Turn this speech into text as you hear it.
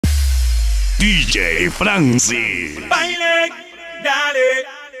DJ Francis. Bailen, dale,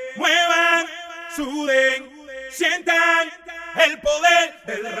 muevan, suden, sientan el poder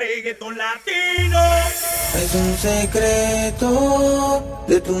del reggaetón latino. Es un secreto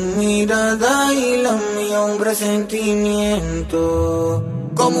de tu mirada y la mía, un presentimiento,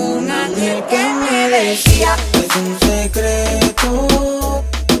 como un ángel que me decía. Es un secreto,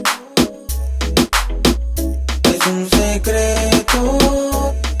 es un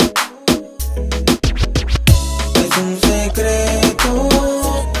secreto, es un secreto,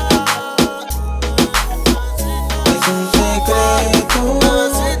 es un secreto.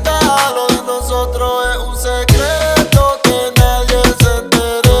 Bebecita, lo de nosotros es un secreto que nadie se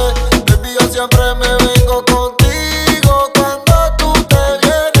entere. Baby, yo siempre me vengo contigo cuando tú te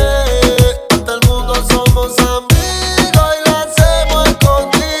vienes. Hasta el mundo somos amigos y lo hacemos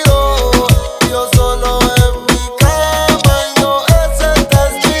escondidos. Yo solo en mi cama y yo ese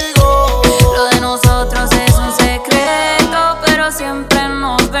testigo. Lo de nosotros es un secreto, pero siempre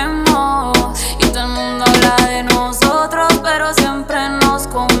nos vemos. Y todo el mundo habla de nosotros, pero siempre nos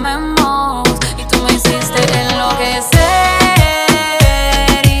comemos. Y tú me hiciste enloquecer,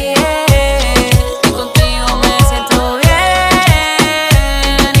 y contigo me siento bien,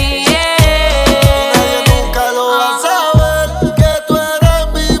 Y nadie nunca lo va a saber que tú eres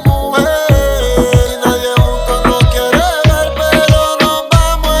mi mujer. Y nadie juntos nos quiere ver, pero nos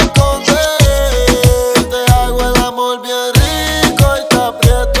vamos a esconder. Te hago el amor bien rico y te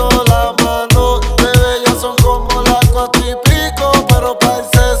aprieto la mano. Bebé, ya son como las 4:00, pero para el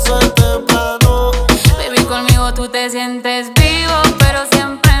sexo es temprano. baby, conmigo tú te sientes vivo, pero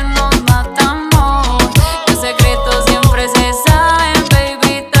siempre nos matamos. Los secretos siempre se saben,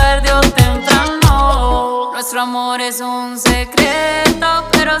 baby, tarde o temprano. Nuestro amor es un secreto,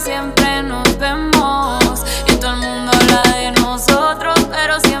 pero siempre nos vemos. Y todo el mundo habla de nosotros,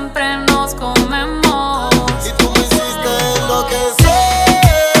 pero siempre nos comemos. Y tú me hiciste enloquecer,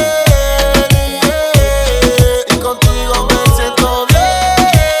 y contigo me siento bien.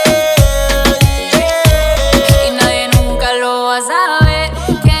 Y nadie nunca lo va a saber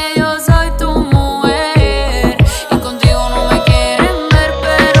que yo soy tu mujer. Y contigo no me quieren ver,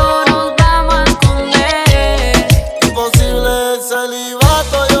 pero nos vamos a esconder. Imposible el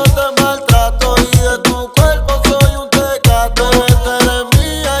celibato, yo te maltrato y de tu cuerpo soy un tecato. Bebé, tú eres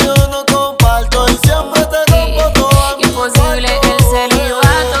mía, yo no comparto y siempre te rompo toda mi Imposible el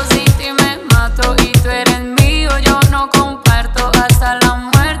celibato, sin ti me mato. Y tú eres mío, yo no comparto. Hasta la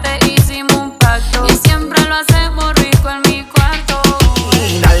muerte hicimos un pacto, y siempre lo hacemos rico en mi cuarto.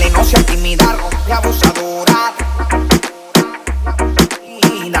 Y dale, no seas tímida, rompe abusadora.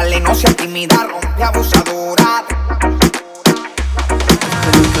 Y dale, no seas tímida, rompe abusadora.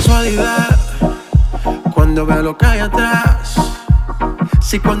 No es casualidad cuando veo lo que hay atrás.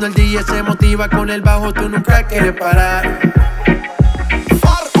 Si cuando el DJ se motiva con el bajo, tú nunca quieres parar.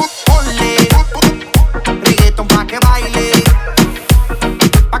 Ponle reggaeton pa' que baile,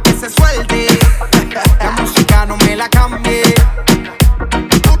 pa' que se suelte. La música no me la cambie.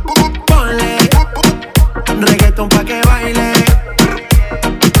 Ponle reggaeton pa' que baile,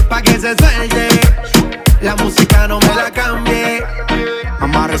 pa' que se suelte. La música no me la cambie.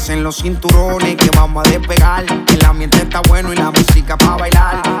 Amárrese en los cinturones que vamos a despegar. El ambiente está bueno y la música pa'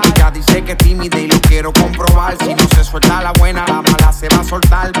 bailar. Ella dice que es tímida y lo quiero comprobar. Si no se suelta la buena, la mala se va a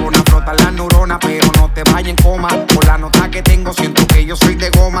soltar. Pon a flotar las neuronas, pero no te vayas en coma. Por la nota que tengo siento que yo soy de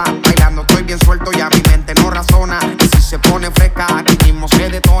goma. Bailando estoy bien suelto, ya mi mente no razona. Y si se pone fresca, aquí mismo se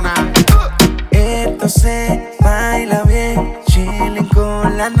detona. Esto se baila bien, chilling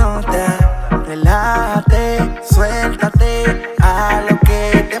con la nota. Relájate, suéltate a lo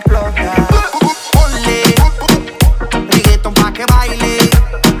que te explota. Ponle reggaeton pa' que baile,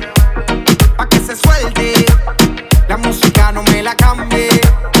 pa' que se suelte. La música no me la cambie.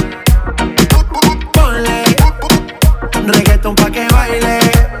 Ponle reggaeton pa' que baile,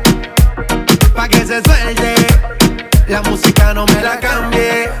 pa' que se suelte. La música no me la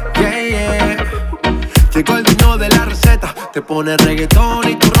cambie. Yeah, yeah. Llegó el dueño de la receta, te pone reggaetón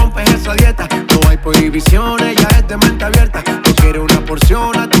y tú rompes esa dieta. No hay prohibiciones, ya es de mente abierta. No quiero una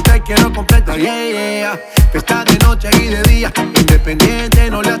porción, a ti te quiero completa. Yeah, yeah. Fiesta de noche y de día, independiente,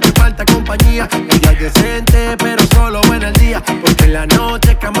 no le hace falta compañía. Ella es decente, pero solo en el día, porque en la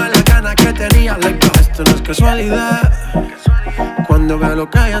noche cama las ganas que tenía. Like, esto no es casualidad cuando veo lo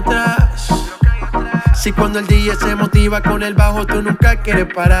que hay atrás. Si cuando el DJ se motiva con el bajo, tú nunca quieres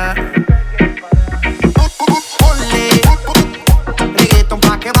parar. Ponle reggaeton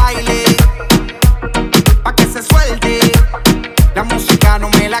pa' que baile, pa' que se suelte. La música no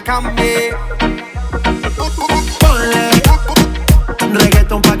me la cambie. Ponle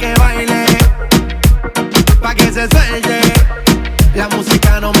reggaeton pa' que baile, que se suelte. La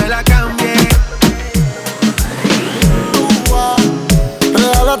música no me la cambie.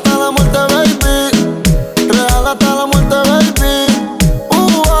 Real hasta la muerte, baby. Real hasta la muerte, baby.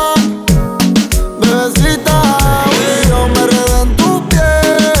 Bebecita, yo me enredé en tu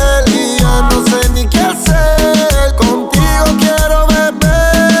piel y ya no sé ni qué hacer. Contigo quiero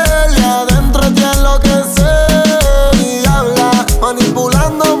beber y adentro te enloquecer. Y habla,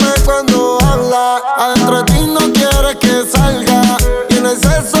 manipulándome cuando habla. Adentro de ti no quieres que salga. Y en el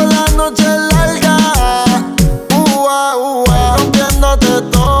sexo la noche es larga. Rompiéndote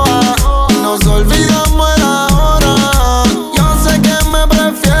toda. Y nos olvidamos de la hora. Yo sé que me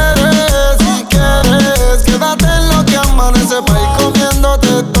prefieres. Si quieres, quédate en lo que amanece pa' ir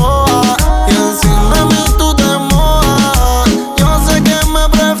comiéndote toda. Y encima de mí tú te mojas. Yo sé que me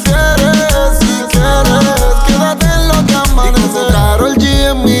prefieres. Si quieres, quédate en lo que amanece. Y como Karol G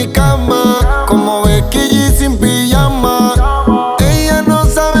en mi cama, como Becky G sin pijama. Ella no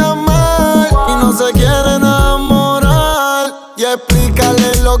sabe amar y no se quiere enamorar. Y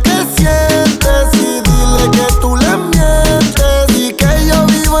explícale lo que sientes y dile que tú le mientes y que yo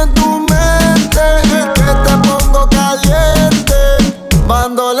vivo en tu mente y que te pongo caliente.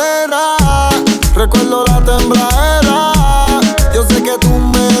 Bandolera, recuerdo la tembladera. Yo sé que tú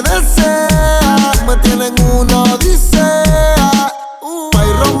me deseas, me tienes en una odisea. Pa'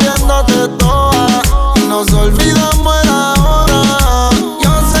 ir rompiéndote toda y nos olvidamos de la hora.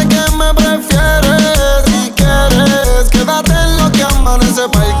 Yo sé que me prefieres. Si quieres, quédate en lo que amanece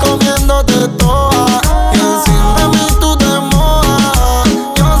pa' ir comiéndote toda. Y encima de mí tú te mojas.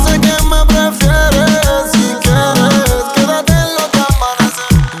 Yo sé que me prefieres. Si quieres, quédate en lo que amanece.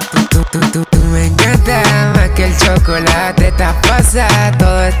 Tú me encantas más que el chocolate. Estás pasada,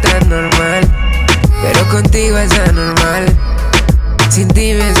 todo está normal, pero contigo es anormal. Sin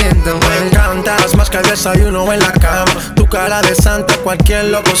ti me siento Me mal. encantas más que el desayuno en la cama. Tu cara de santa, cualquier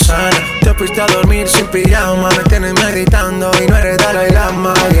loco sana. Te fuiste a dormir sin pijama. Me tienes meditando y no eres Dalai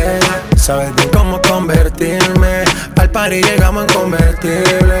Lama, yeah. Sabes bien cómo convertirme. Al party llegamos en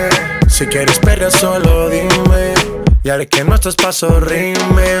convertible. Si quieres perder solo dime. Y haré que nuestros pasos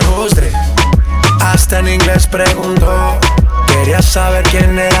rimen. Who's this? Hasta en inglés preguntó. Quería saber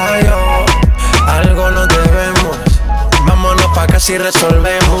quién era yo. Algo nos debemos. Vámonos pa' casi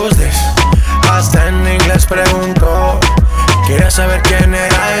resolvemos this. Hasta en inglés preguntó. Quería saber quién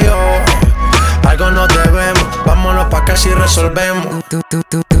era yo. Algo nos debemos. Vámonos pa' casi resolvemos. Tú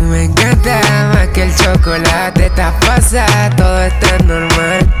me encantas más que el chocolate. Estás pasada, todo está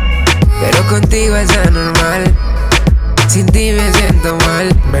normal, pero contigo es anormal. Sin ti me siento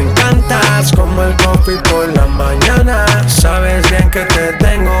mal. Me encantas como el coffee por la mañana. Sabes bien que te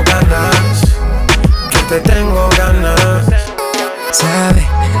tengo ganas. Que te tengo ganas. ¿Sabes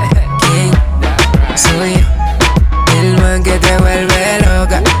quién soy yo? El man que te vuelve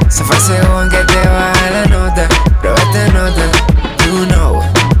loca. Se fue ese one que te baja la nota. Prueba esta nota. You know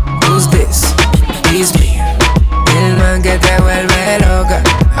who's this? It's me. El man que te vuelve loca.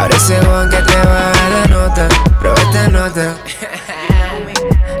 Ahora ese one que te baja la nota. Prueba esta nota.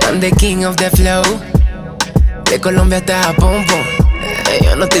 I'm the king of the flow. De Colombia hasta Japón, po.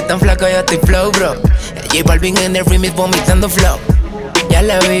 Yo no estoy tan flaco, yo estoy flow, bro. J Balvin en el remix vomitando flow. Ya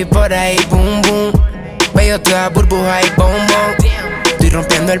la vi por ahí, boom, boom. Veo toda burbuja y bombón. Estoy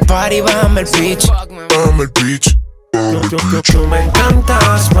rompiendo el party, bájame el pitch. Bájame el pitch. Tú me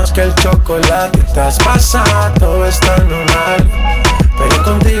encantas más que el chocolate. Estás pasada, todo está normal, pero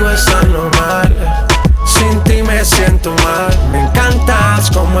contigo es anormal. Sin ti me siento mal. Me encantas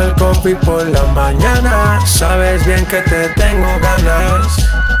como el coffee por la mañana. Sabes bien que te tengo ganas.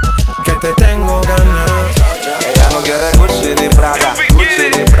 Que te tengo ganas. Ella no quiere Gucci ni Prada, Gucci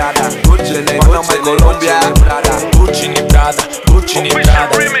ni Prada, Gucci ni Colombia, Gucci ni Prada, Gucci ni Prada,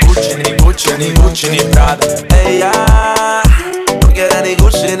 Gucci ni Gucci ni Gucci ni Prada. Ella no quiere ni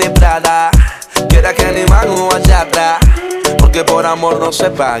Gucci ni Prada, quiere que ni Manu vaya atrás, porque por amor no se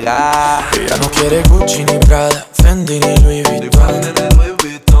paga. Ella no quiere Gucci ni Prada, Fendi ni Louis Vuitton.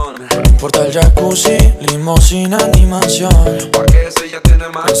 No importa el jacuzzi, limosina ni mansión.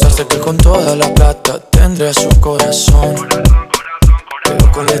 Pensaste que con toda la plata tendré su corazón,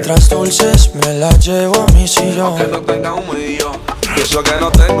 pero con letras dulces me la llevo a mi sillón. Aunque no tenga un millón, y eso que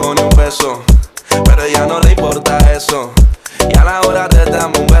no tengo ni un peso, pero a ella no le importa eso. Y a la hora de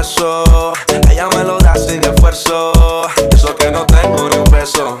darme un beso, ella me lo da sin esfuerzo. Eso que no tengo ni un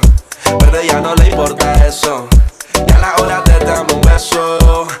peso, pero a ella no le importa eso. Y a la hora de darme un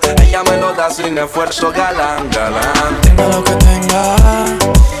beso, ella me lo da sin esfuerzo. Galán, galán. Tenga lo que tenga,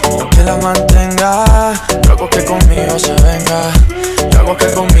 lo que la mantenga. Yo hago que conmigo se venga, yo hago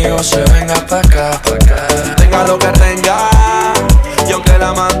que conmigo se venga pa' acá, pa' acá. Tenga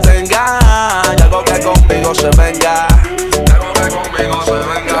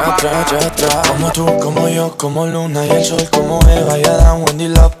Adam, Wendy,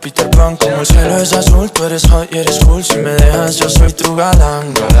 Love, Peter Pan. Como el cielo es azul, tú eres hot y eres cool. Si me dejas, yo soy tu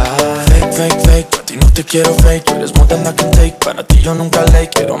galán, galán. Fake, fake, fake, a ti no te quiero fake. Tú eres more than I can take, para ti yo nunca late.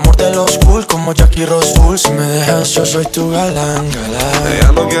 Quiero amor de los cool, como Jackie Rose Full. Si me dejas, yo soy tu galán, galán.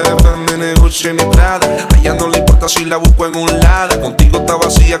 Ella no quiere Fendi, ni Gucci, ni Prada. A ella no le importa si la busco en un lado. Contigo está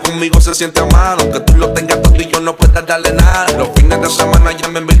vacía, conmigo se siente amado. Aunque tú lo tengas todo y yo no pueda darle nada. Los fines de semana ya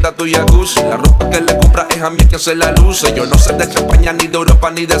me invita a tu jacuzzi. La ropa que le compras es a mí quien se la luce. Yo no sé de champaña, ni de Europa,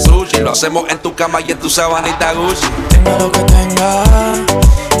 ni de sushi. Lo hacemos en tu cama y en tu sabanita Gucci. Tenga lo que tenga,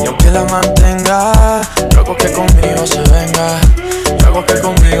 y aunque la mantenga, yo hago que conmigo se venga. Yo hago que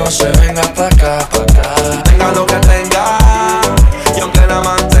conmigo se venga pa' acá, pa' acá. Tenga lo que tenga, y aunque la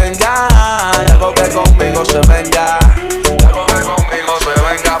mantenga, yo hago que conmigo se venga. Yo hago que conmigo se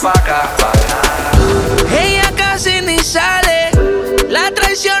venga pa' acá, pa' acá. Ella casi ni sale, la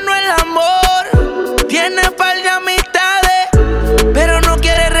traición no el amor. Tiene par de amistades, pero no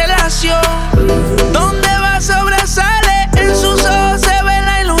quiere relación. Donde va sobresale, en sus ojos se ve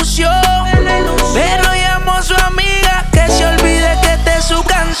la ilusión. Pero llamo a su amiga que se olvide que esta es su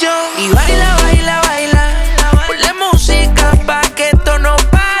canción. Y baila, baila, baila, ponle música pa' que esto no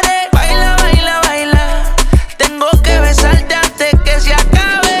pare. Baila, baila, baila, tengo que besarte antes que se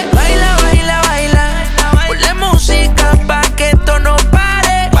acabe. Baila, baila, baila, ponle música pa' que esto no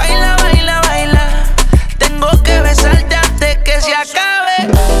pare. Baila, baila, baila, tengo que besarte antes que se acabe.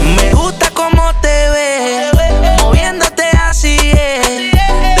 Me gusta cómo te ves, moviéndote así es,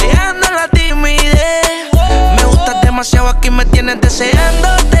 dejando la timidez. Me gustas demasiado, aquí me tienes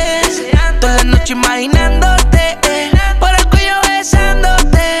deseándote, toda la noche imaginándote, por el cuello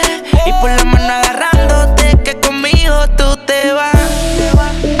besándote y por la mano agarrándote. Que conmigo tú te vas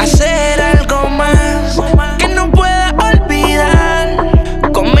a hacer algo más que no puedas olvidar.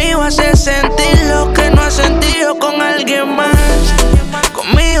 Conmigo haces sentir lo que no has sentido con alguien más.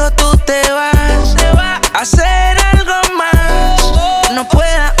 Conmigo tú te vas a hacer algo más que no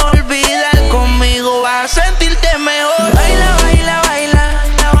puedas olvidar. Conmigo vas a sentirte mejor. Baila, baila, baila,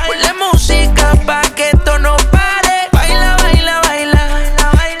 ponle música pa' que esto no pare. Baila, baila, baila,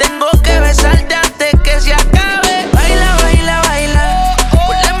 tengo que besarte antes que se acabe. Baila, baila, baila,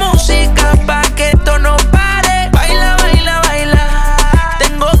 ponle música pa' que esto no pare. Baila, baila, baila,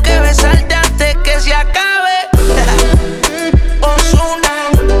 tengo que besarte antes que se acabe. Ozuna,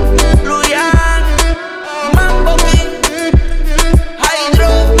 Luyan, Mambo King, Hydro,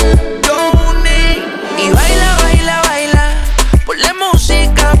 Johnny. Y baila, baila, baila, ponle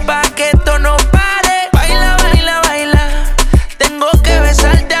música pa' que esto no pare. Baila, baila, baila, tengo que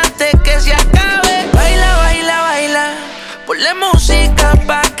besarte antes que se acabe. Baila, baila, baila, ponle música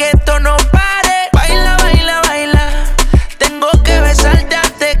pa' que esto no pare. Baila, baila, baila, tengo que besarte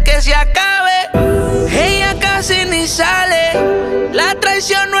antes que se acabe. Ella casi ni sale, la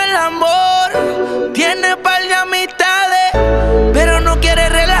traición no el amor. Tiene par de amistades, pero no quiere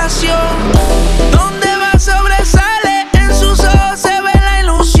relación. Donde va sobresale, en sus ojos se ve la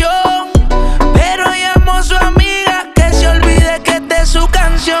ilusión. Pero llamo a su amiga que se olvide que esta es su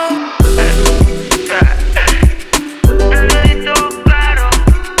canción.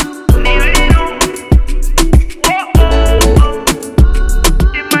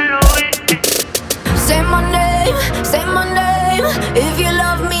 Say my name, if you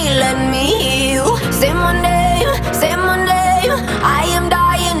love me, let me hear you. Say my name, I am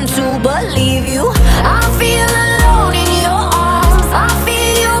dying to believe you. I feel alone in your arms, I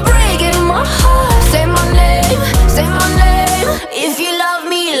feel you breaking my heart. Say my name, if you love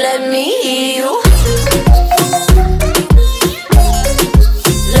me, let me hear you.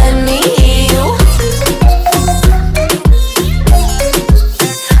 Let me hear you.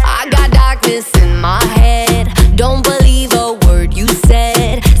 I got darkness in my head, don't believe a word you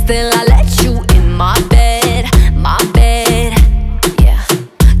said. Still I let you in my bed, yeah.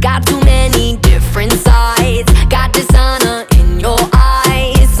 Got too many different sides, got dishonor in your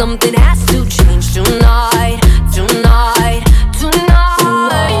eyes. Something has to change tonight, tonight, tonight.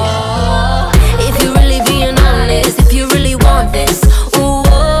 If you're really being honest, if you really want this, ooh,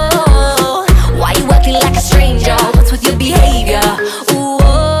 why you acting like a stranger? What's with your behavior? Ooh,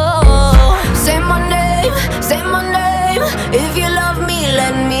 say my name, if you love me,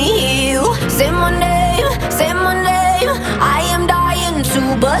 let me hear you. Say my name, I am dying to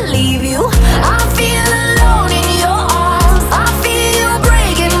believe you. I feel alone in your arms, I feel you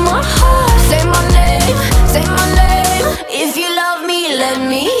breaking my heart. Say my name, if you love me, let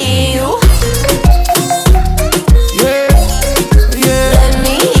me hear you. Let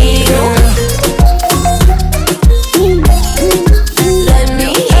me hear you. Let me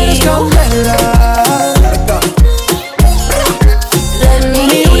hear you.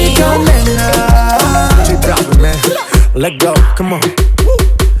 Let's go, come on.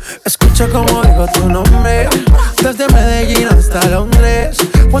 Escucha como digo tu nombre, desde Medellín hasta Londres.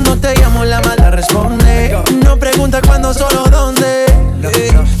 Cuando te llamo la mala responde. No pregunta cuándo, solo dónde.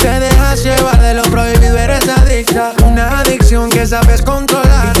 Te dejas llevar de lo prohibido, eres adicta. Una adicción que sabes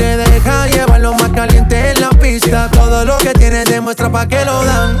controlar y te deja llevar lo más caliente en la pista. Todo lo que tienes demuestra pa' que lo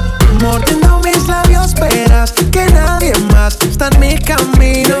dan. Mordiendo mis labios esperas que nadie más está en mi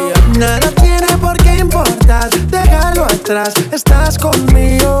camino. Nada tiene por qué importar, déjalo atrás, estás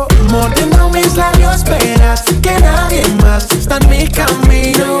conmigo. Mordiendo mis labios esperas que nadie más está en mi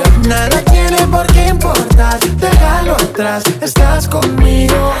camino. Nada tiene por qué importar, déjalo atrás, estás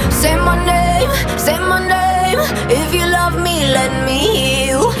conmigo. Say my name, if you love me, let me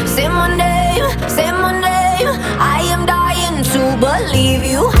hear you. Say my name, I am dying to believe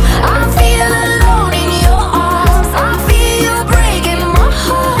you. I feel alone in your arms, I feel you breaking my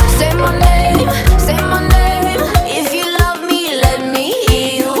heart. Say my name, if you love me, let me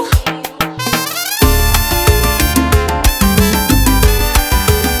hear you.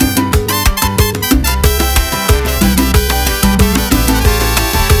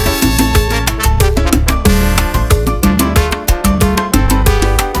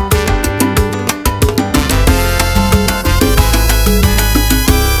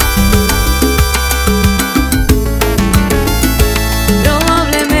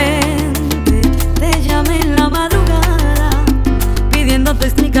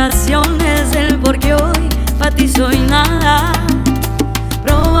 Del por qué hoy para ti soy nada.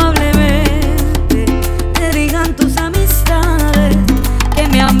 Probablemente te digan tus amistades que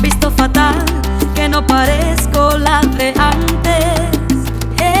me han visto fatal, que no parezco la de antes.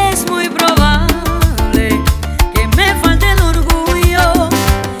 Es muy probable que me falte el orgullo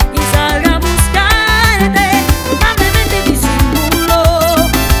y salga a buscarte. Probablemente disimulo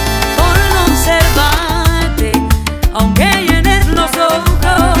por no observarte, aunque llenes los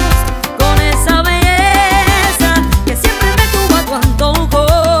ojos con esa belleza que siempre me tuvo a tu antojo.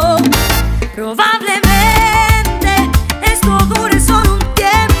 Probablemente esto dure solo un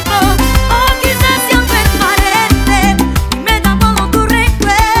tiempo, o quizás sea permanente.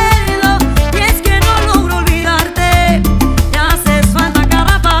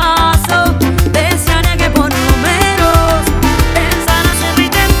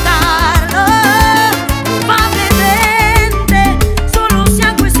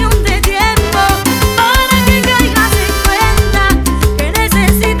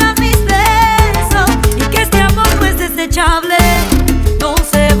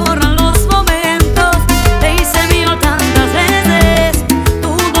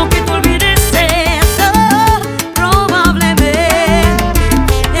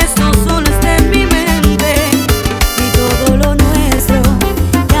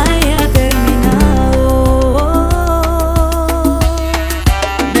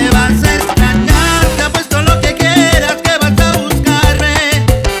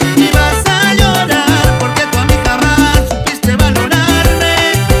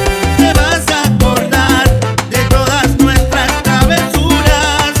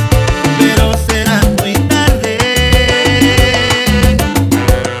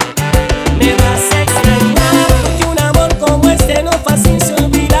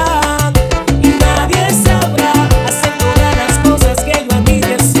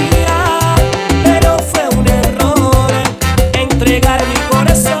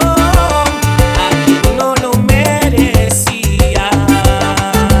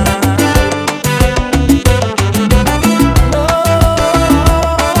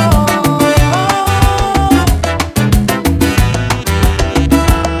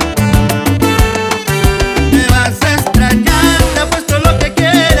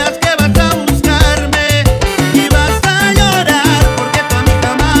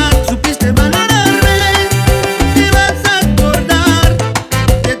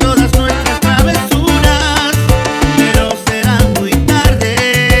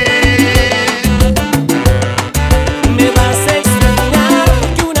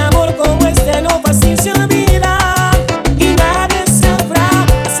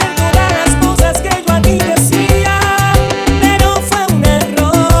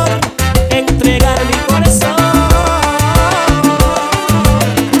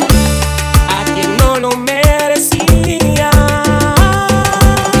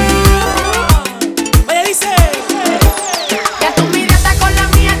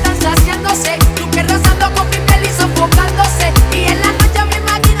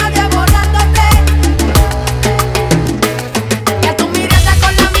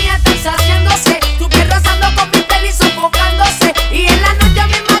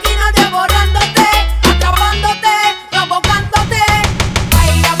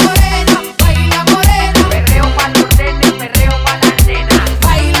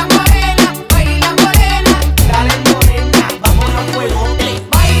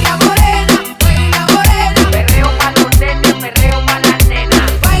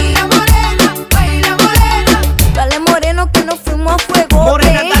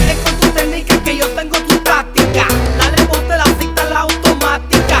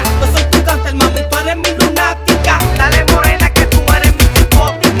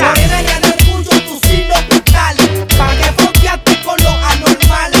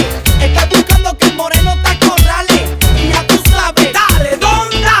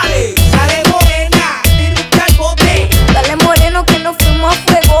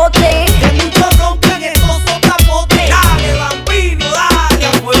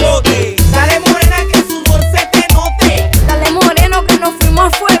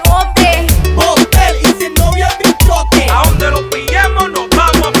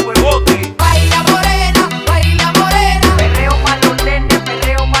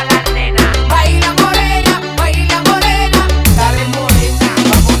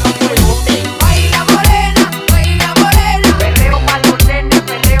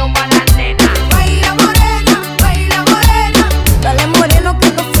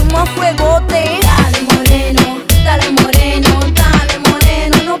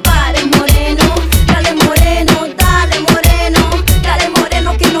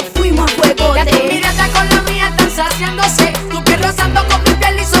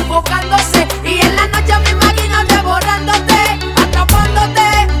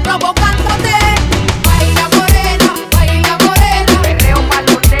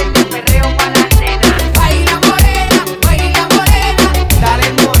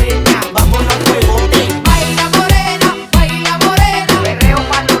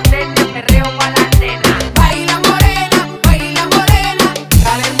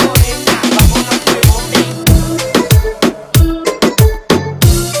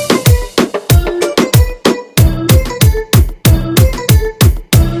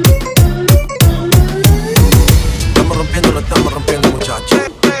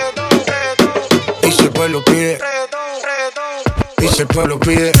 si el pueblo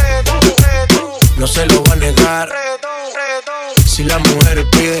pide, no se lo va a negar. Si la mujer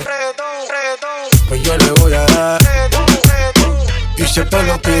pide, pues yo le voy a dar. Y si el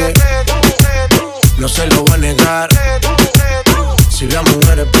pueblo pide, no se lo va a negar. Si la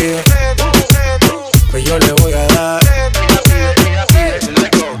mujer pide, pues yo le voy a dar.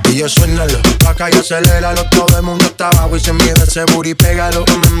 Y yo suénalo, pa' acá y aceléralo. Todo el mundo está abajo y se mide ese booty, pégalo.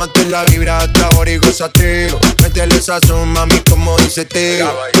 No me mates la vibra hasta ahora y gozatelo. Métele sazón, mami, como dice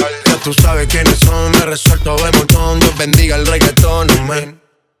tío. Ya tú sabes quiénes son, me resuelto de montón. Dios bendiga el reggaetón, man.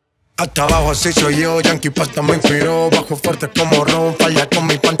 Hasta abajo así soy yo, Yankee Pasta me inspiró. Bajo fuerte como Ron, falla con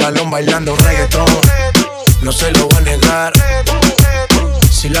mi pantalón bailando reggaetón. No se lo va a negar.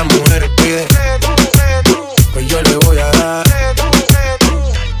 Si la mujer pide, pues yo le voy a dar.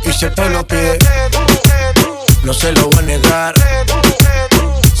 Y si el pueblo pide, no se lo va a negar.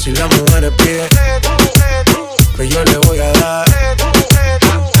 Si la mujer pide, pues yo le voy a dar.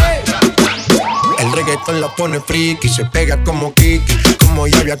 El reggaetón la pone friki, se pega como Kiki, como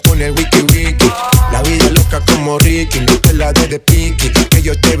Yavia con el wiki wiki. La vida loca como Ricky, no te la de Piki, que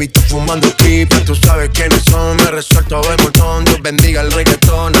yo te he visto fumando trip. Ya tú sabes quiénes son, me resuelto de montón. Dios bendiga el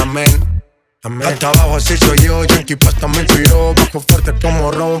reggaetón, amén. Hasta abajo así soy yo, Yankee Pasta me inspiró. Bajo fuerte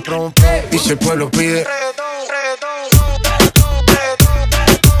como Ron, y si el pueblo pide,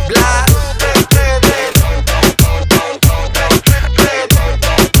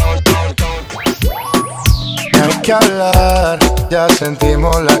 no hay que hablar, ya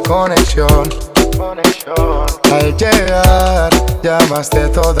sentimos la conexión. Al llegar, llamaste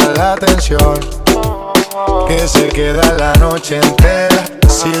toda la atención. Que se queda la noche entera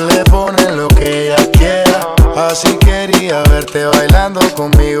si le ponen lo que ella quiera. Así quería verte bailando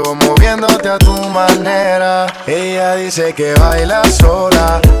conmigo, moviéndote a tu manera. Ella dice que baila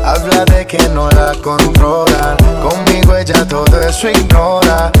sola, habla de que no la controlan. Conmigo ella todo eso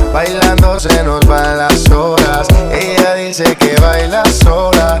ignora, bailando se nos van las horas. Ella dice que baila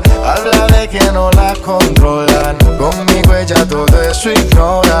sola, habla de que no la controlan. Conmigo ella todo eso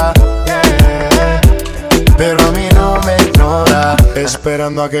ignora, pero a mí no me ignora.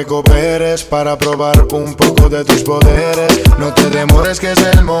 Esperando a que cooperes para probar un poco de tus poderes. No te demores que es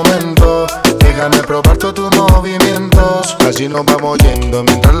el momento, déjame probar todos tus movimientos. Así nos vamos yendo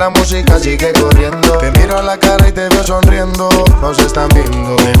mientras la música sigue corriendo. Te miro a la cara y te veo sonriendo. Nos están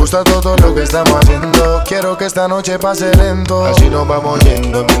viendo, me gusta todo lo que estamos haciendo. Quiero que esta noche pase lento. Así nos vamos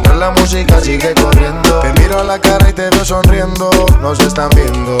yendo mientras la música sigue corriendo. Te miro a la cara y te veo sonriendo. Nos están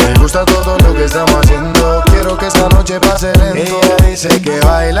viendo, me gusta todo lo que estamos haciendo. Quiero que esta noche pase lento. Ella dice que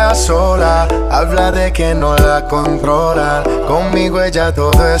baila sola, habla de que no la controlan. Conmigo ella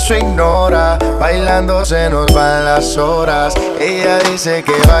todo eso ignora, bailando se nos van las horas. Ella dice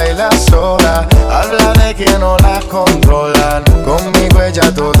que baila sola, habla de que no la controlan. Conmigo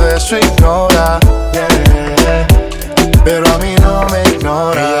ella todo eso ignora, pero a mí no me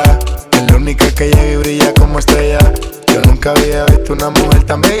ignora. Ella es la única que llega y brilla como estrella. Yo nunca había visto una mujer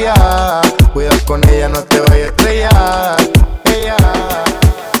tan bella. Cuidado con ella, no te vayas a estrellar. Ella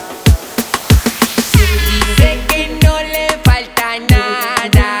dice que no le falta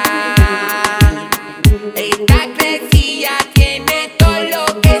nada. Esta crecilla tiene todo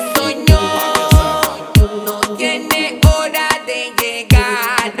lo que soñó. No tiene hora de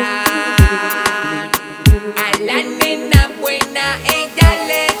llegada. A la nena buena ella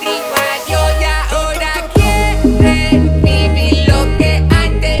le dijo adiós y ahora quiere vivir lo que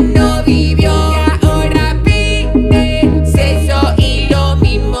antes no vivió. Y ahora pide sexo y lo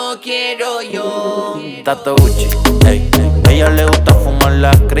mismo quiero yo. Tato Gucci, ey. Ella le gusta fumar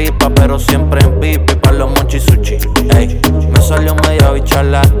la cripa, pero siempre en pipi pa' los mochisuchi, ey. Me salió media bicha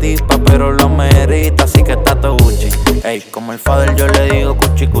la tipa, pero lo merita, así que Tato Gucci, ey. Como el father yo le digo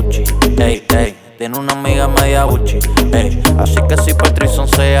cuchi cuchi, ey, ey. Tiene una amiga media buchi, ey. Así que si Patrison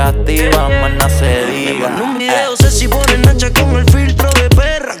se activa, maná se diga. Me un video, sé si pone Nacha con el filtro de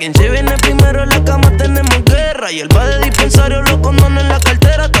perra. Quien se viene primero en la cama tenemos guerra. Y el va de dispensario, los condones en la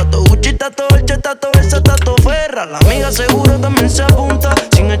cartera. Tato Gucci, tato Elche, tato Versa, tato Ferra. La amiga seguro también se apunta.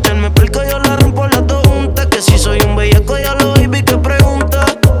 Sin echarme pelco yo la rompo las dos juntas. Que si soy un bellaco ya lo baby que pregunta.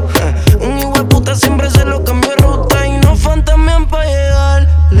 Un hijueputa siempre se lo cambio de ruta. Y no fantamean pa'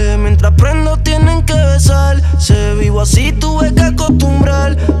 llegarle. Mientras prendo tienen que besar. Se vivo así tuve que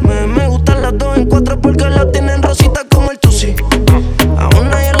acostumbrar. Me gustan las dos en cuatro porque las tienen rositas como el Tusi. A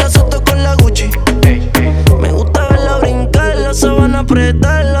una ya la soto con la Gucci. Me gusta verla brincar, la sábana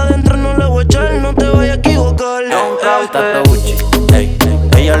apretarla. Adentro no la voy a echar, no te vayas a equivocar. Tato Gucci, ey.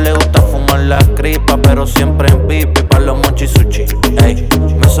 Ella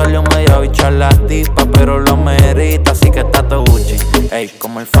ey.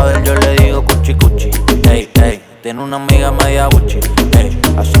 Como el Fader yo le digo cuchi cuchi, ey, ey. Tiene una amiga media buchi, ey.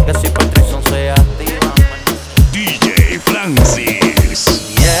 Así que si Patricio se activa, DJ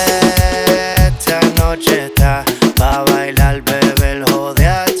Francis. Yeah, esta noche está pa' bailar, bebé, el jode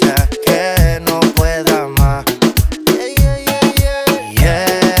hasta que no pueda más.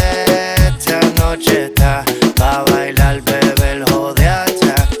 Yeah, esta noche está pa' bailar, bebé, el jode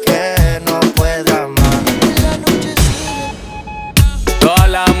hasta que no pueda más. Todas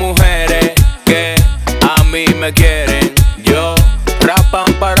las mujeres que a mí me quieren, yo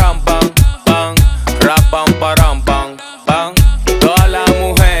rapam param pam pam, rapam param pam pam. Todas las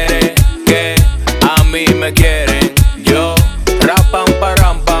mujeres que a mí me quieren, yo rapam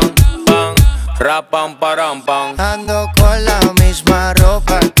param pam pam, rapam param pam. Ando con la misma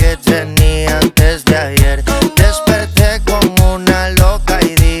ropa que tenía antes de ayer. Desperté como una loca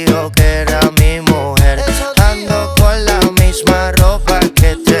y dijo que era mi mujer. Ando con la misma ropa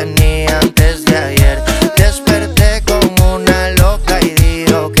que tenía antes de ayer. Desperté como una loca y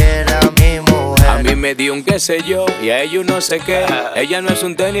dijo que era mi mujer. A mí me dio un qué sé yo y a ella un no sé qué. Ella no es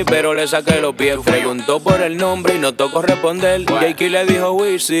un tenis pero le saqué los pies. Preguntó por el nombre y no tocó responder. Jakey le dijo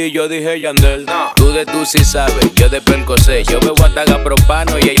Wizzy, yo dije Yandel. Tú de tú sí sabes, yo de Percocé. Yo bebo ataga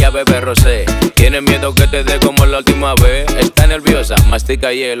propano y ella bebe rosé. Tiene miedo que te dé como la última vez. Está nerviosa,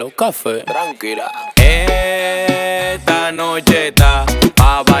 mastica hielo, café. Tranquila. Esta noche está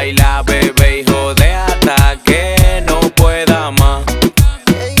pa' bailar, bebé, hijo de hasta que no pueda más.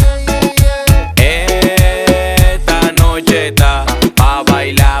 Esta noche está pa'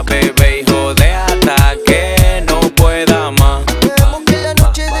 bailar, bebé, hijo de hasta que no pueda más. Queremos que la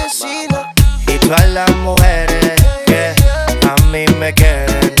noche decida. Y todas las mujeres que a mí me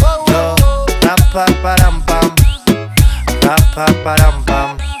quieren, yo rapa param pam, rapa param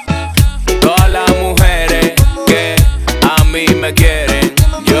pam. Todas las mujeres que a mí me quieren,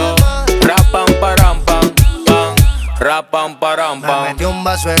 yo rapam param pam pam, rapam param Me pam. metí un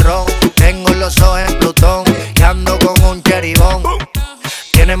vaso de ron, tengo los ojos en Plutón y ando con un cheribón.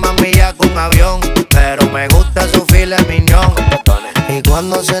 Tiene más millas que un avión, pero me gusta su filet mignon. Y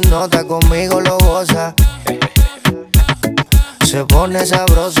cuando se nota conmigo lo goza, se pone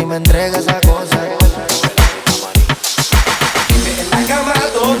sabroso y me entrega esa cosa. En la cama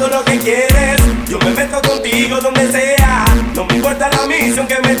todo lo que quieres, yo me meto contigo donde sea. No me importa la misión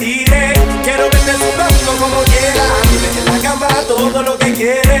que me tire, quiero verte sudando como quieras. En la cama todo lo que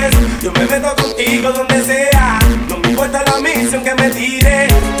quieres, yo me meto contigo donde sea. No me importa la misión que me tire,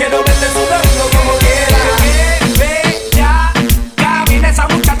 quiero verte sudando como quieras. Bella, camina esa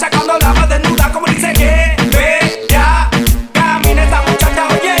muchacha cuando la va desnuda como dice que. Bella, camina esa muchacha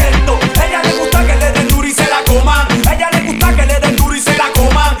oyendo. Ella le gusta que le den duro y se la coman. Ella le gusta que le den duro y se la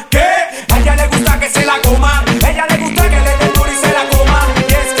coman. ¿Qué? A ella le gusta que se la coman. Ella le gusta que le den duro y se la coman.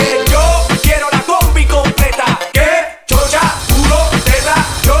 Y es que yo quiero la combi completa. ¿Qué? Chocha, culo, teta.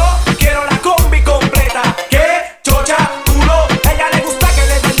 Yo quiero la combi completa. ¿Qué? Chocha, culo. Ella le gusta que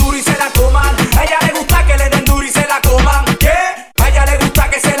le den duro y se la coman. Ella le gusta que le den duro y se la coman. ¿Qué? A ella le gusta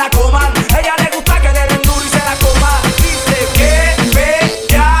que se la coman. Ella le gusta que le den duro y se la coman. Dice que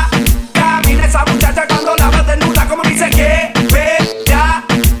bella, camina esa muchacha cuando la va desnuda como dice que bella,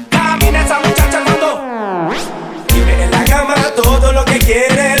 camina esa muchacha cuando. Dime en la cama todo lo que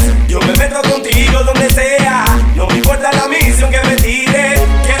quieres, yo me meto contigo donde sea. No me importa la misión que me tire,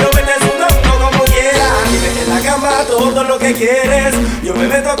 quiero verte sudando como quieras. Dime en la cama todo lo que quieres, yo me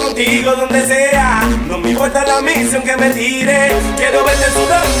meto contigo donde sea. No me importa la misión que me tire, quiero verte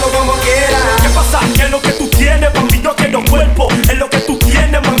sudando como quieras. ¿Qué pasa? ¿Qué es lo que tú tienes, mami? Yo quiero cuerpo, es lo que tú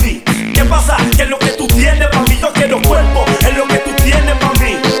tienes, mami. ¿Qué pasa? ¿Qué es lo que tú tienes, mami? Yo quiero cuerpo, es lo que tú tienes,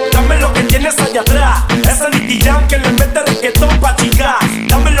 mami. Dame lo que tienes allá atrás, esa Nicky Jam que le mete reggaetón pa' chicar.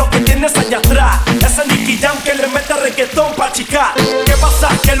 Dame lo que tienes allá atrás, esa Nicky Jam que le mete reggaetón pa' chicar. ¿Qué pasa?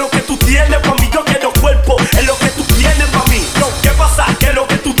 ¿Qué es lo que tú tienes, mami? Yo quiero cuerpo, es lo que tú tienes, mami. ¿Qué pasa? ¿Qué es lo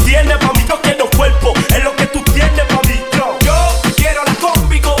que tú tienes, mami? Yo quiero cuerpo, es lo que tú tienes, mami. Yo quiero la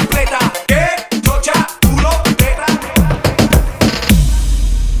combi completa. ¿Qué? Chocha, culo, teta.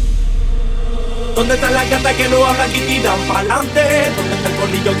 ¿Dónde están las gatas que no hablan y tiran pa'lante? ¿Dónde está el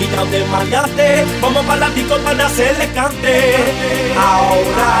colillo quitado de maleante? Vamos pa' la disco para hacerle cante.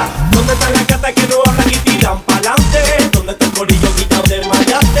 Ahora, ¿dónde están las gatas que no hablan y tiran pa'lante? ¿Dónde está el colillo quitado de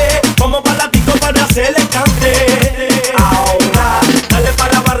maleante? Vamos pa' la disco para hacerle cante. Ahora, dale pa'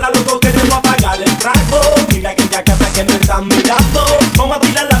 la barra, loco, que te voy a pagar el trago. Mira aquella gata que no están mirando. Vamos a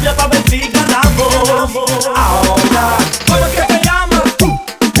tirar la vía pa' ver si ganamos. Ahora, ¿cómo es que te llamas?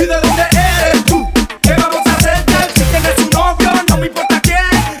 ¿Y de dónde eres tú? ¿Qué vamos a hacer? Si tienes un novio, no me importa quién.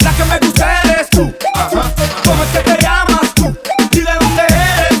 La que me gusta eres tú. ¿Cómo es que te llamas tú? ¿Y de dónde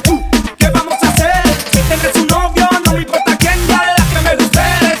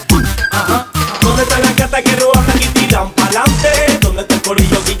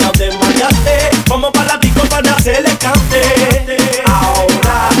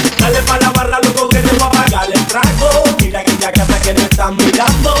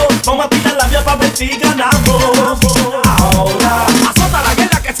Vamos a tirar la vía pa' ver si ganamos. Ahora, azota la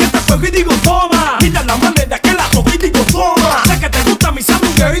guerra que siente fuego y digo toma. Mira la mano de aquel lado y digo toma. Sé que te gusta mi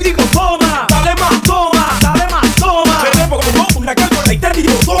sándwich y digo toma. Dale más, toma, dale más, toma. Me trepo como una cálcula y te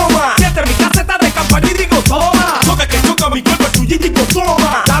digo toma. Siente mi caseta de campaña y digo toma. Toca que choca mi cuerpo tuyo y digo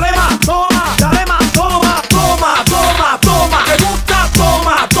toma. Dale más, toma, dale más, toma, toma, toma, toma. Te gusta,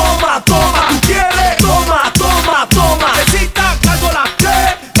 toma, toma, toma. Tú quieres, toma, toma, toma. Necesitas, cargo la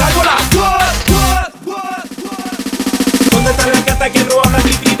 ¿dónde está la gata que roba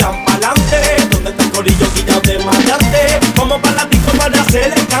y tiran pa'lante? ¿Dónde está el corillo quillado de maleante? Como para la disco para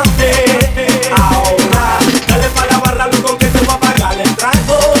hacer el cante. Ahora, dale pa' la barra, loco, que te voy a pagar el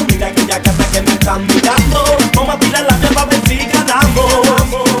trago. Mira aquella gata que me están mirando. Vamos a tirar la llave a ver si ganamos.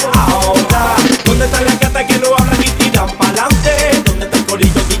 Ahora, ¿dónde está la gata que no hablan y tiran pa'lante? ¿Dónde está el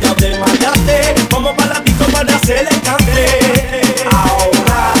corillo quillado de maleante? Como para la disco para hacer el cante.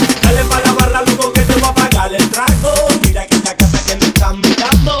 Ahora, dale pa' la barra, loco, que te voy a pagar el trago. Mira aquella gata que me están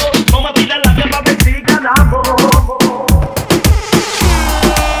mirando. Vamos a tirar la llave a ver si ganamos.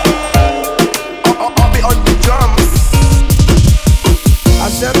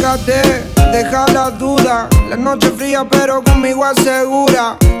 Acércate, deja la duda. La noche fría pero conmigo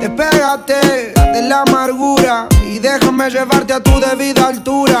asegura. Despégate de la amargura y déjame llevarte a tu debida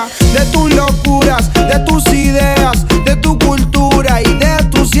altura. De tus locuras, de tus ideas, de tu cultura y de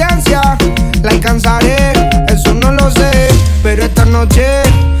tu ciencia. La alcanzaré, eso no lo sé. Pero esta noche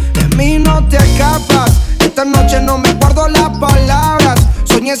de mí no te escapas. Esta noche no me guardo las palabras.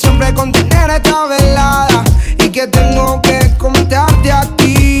 Soñé siempre con tener esta velada. Y que tengo que contarte a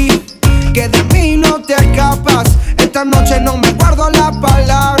ti, que de mí no te escapas. Esta noche no me guardo las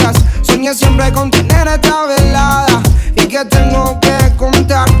palabras. Soñé siempre con tener esta velada. Y que tengo que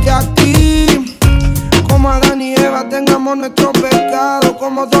contarte a ti. Como Adán y Eva tengamos nuestro pecado.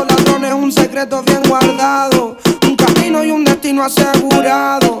 Como dos ladrones un secreto bien guardado. Un camino y un destino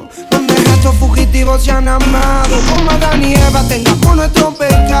asegurado. Donde estos fugitivos se han amado. Como Adán y Eva tengamos nuestro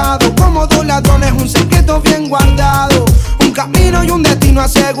pecado. Como dos ladrones un secreto bien guardado. Un camino y un destino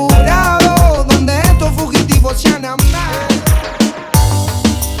asegurado. Donde estos fugitivos se han amado.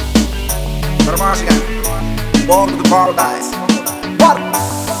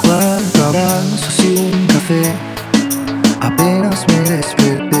 Cuatro abrazos y un café. Apenas me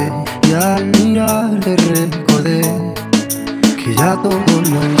desperté y al mirarte recordé que ya todo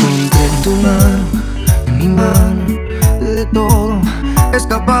lo encontré. Tu mano, en mi mano, de todo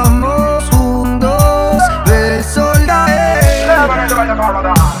escapamos juntos. Beso la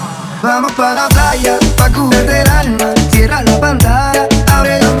vamos para la playa, pa' cubrirte el alma. Cierra la pantalla,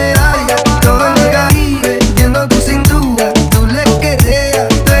 abre la medalla. Todo en el Caribe, viendo tu cintura. Tú le querías,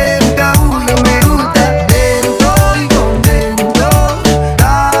 tú eres un cabullo. Me gusta lento y contento.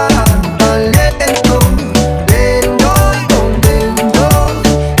 Lento, lento y contento.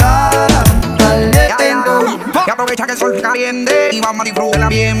 Lento. Y aprovecha que el sol caliente y vamos a disfrutar el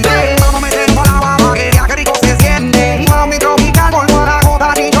ambiente. Vamos a meter por la baba, que ya que rico se siente. Vamos a tropical, por la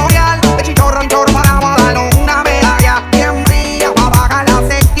gota editorial. De chichorro en chorro para darnos una medalla. Bien fría, pa' bajar la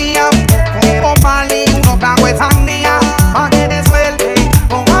sequía. Con Mali, unos tragos de sandía. Pa' que te suelte,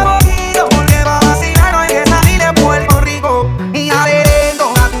 con abogado. Porque va a vacilar, no hay que salir de Puerto Rico. Y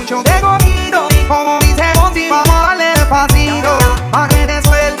adentro, a mucho de cogido. Como dice Bonzi, vamos a darle despacito. Pa' que te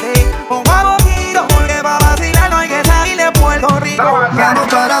suelte, con abogado. Porque va a vacilar, no hay que salir de Puerto Rico. Vamos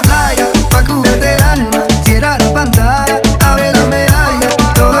para la playa, pa' cubrirte el alma. Cierra la pantalla, abre la medalla.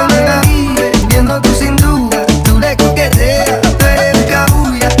 Todo en el Caribe, viendo tu cintura. Tú le coqueteas, tú eres un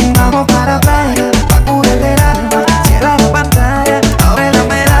cabulla. Vamos para la playa, pa' cubrirte el alma. Cierra la pantalla, abre la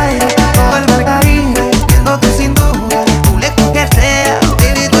medalla. Todo en el Caribe, viendo tu cintura. Tú le coqueteas,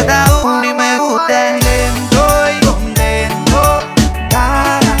 baby, tú estás duro y me gusta. Lento y contento.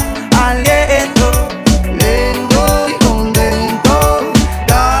 Cara, aliento. Lento y contento.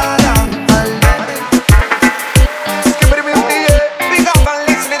 Cara, aliento.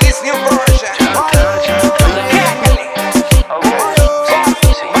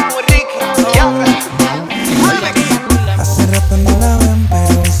 Hace rato no la ven,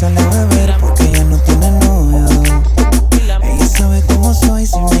 pero hoy sale a beber porque ella no tiene novio. Ella sabe cómo soy,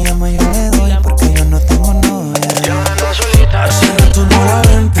 si me llama yo le doy porque yo no tengo novia. Hace rato no la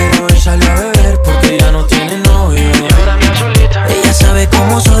ven, pero hoy sale a beber porque ella no tiene novio. Ella sabe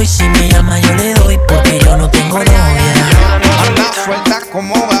cómo soy, si me llama yo le doy porque yo no tengo novia. Anda suelta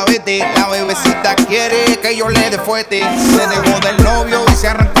como gavete. La bebecita quiere que yo le dé fuete. Se dejó del novio y se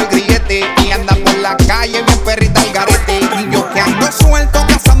arrancó el grillete. Y anda por la calle bien perrita al garete. Y yo que ando suelto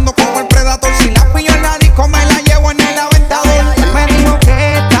cazando como el predator. Si la pillo en la disco me la llevo en el aventador. Me dijo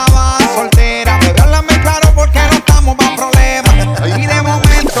que esta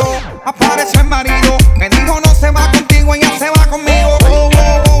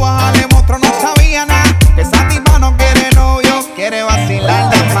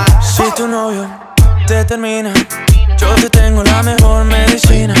determina. Yo te tengo la mejor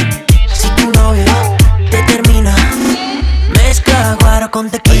medicina. Si tu novio te termina, mezcla guaro con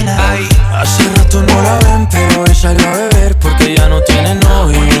tequila. Hace rato no la ven, pero hoy salió a beber porque ya no tiene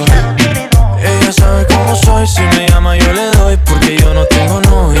novio. Ella sabe cómo soy, si me llama yo le doy porque yo no tengo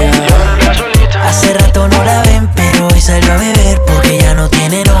novia. Hace rato no la ven, pero hoy salió a beber porque ya no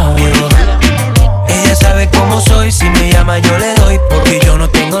tiene novio. Ella sabe cómo soy, si me llama yo le doy porque yo no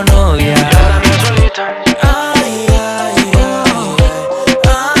tengo novia.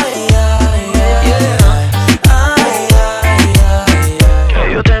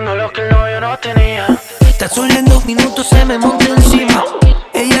 Yo tengo lo que el novio no tenía. Está sola en 2 minutos, se me monta encima.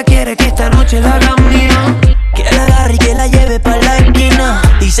 Ella quiere que esta noche la haga mía, que la agarre y que la lleve pa' la esquina.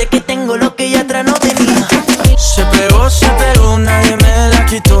 Dice que tengo lo que ella atrás no tenía. Se pegó, nadie me la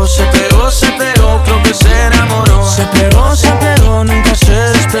quitó. Se pegó, creo que se enamoró. Se pegó, nunca se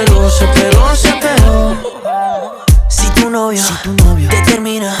despegó. Se pegó. Si tu novio te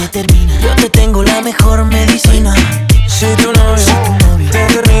termina, yo te tengo la mejor medicina. Si tu novio te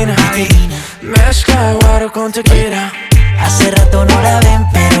termina, mezcla guaro con tequila. Hace rato no la ven,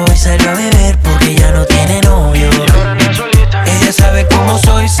 pero hoy salió a beber porque ya no tiene novio. Ella sabe cómo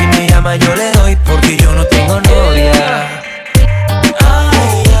soy, si me llama yo le doy porque yo no tengo novia.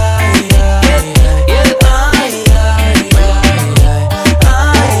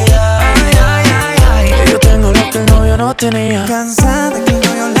 Yo tengo lo que el novio no tenía. Cansada que el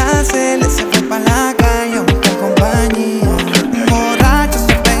novio la hace, le se fue pa' la calle a buscar compañía. Borracho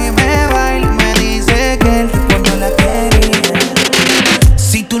se pega y me baila y me dice que el ritmo no la quería.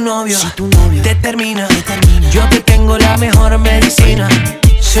 Si tu novio te termina, yo te tengo la mejor medicina.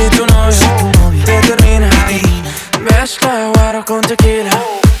 Si tu novio te termina, mezcla guaro con tequila.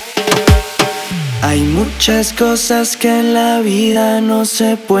 Hay muchas cosas que en la vida no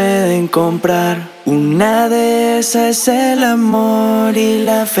se pueden comprar. Una de esas es el amor y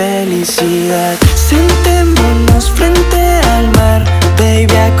la felicidad. Sentémonos frente al mar,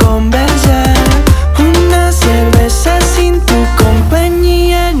 baby, a conversar. Una cerveza sin tu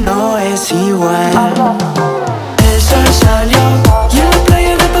compañía no es igual. El sol salió y en la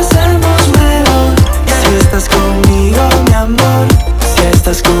playa la pasamos mejor. Si estás conmigo, mi amor. Si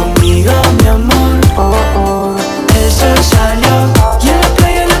estás conmigo, mi amor. El sol salió y en la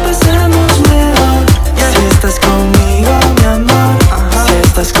playa la pasamos mejor. Si estás conmigo, mi amor. Si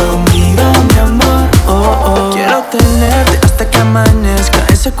estás conmigo, mi amor. Quiero tenerte hasta que amanezca.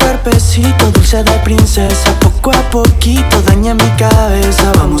 Ese cuerpecito dulce de princesa, poco a poquito daña mi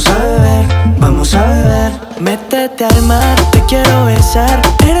cabeza. Vamos a beber. Métete al mar, te quiero besar.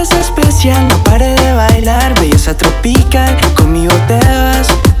 Eres especial, no pare de bailar. Belleza tropical, conmigo te vas.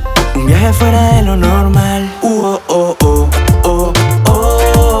 Un viaje fuera de lo normal.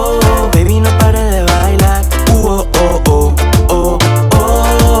 Baby, no pare de bailar.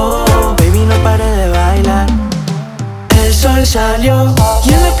 Baby, no pare de bailar. El sol salió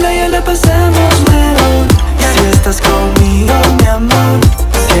y en la playa la pasamos mejor. Si estás conmigo, mi amor.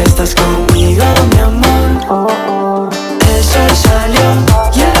 Si estás conmigo, mi amor. El sol salió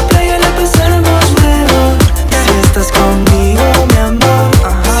y en la playa la pasamos mejor. Si estás conmigo, mi amor.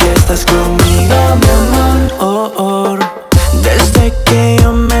 Si estás conmigo, mi amor. Desde que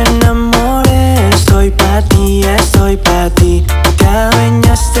yo me enamoré, estoy pa' ti. Te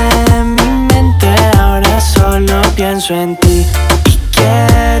adueñaste de mi mente, ahora solo pienso en ti. Y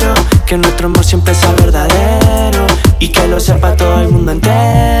quiero que nuestro amor siempre sea verdadero y que lo sepa todo el mundo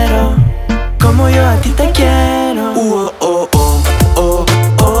entero, como yo a ti te quiero.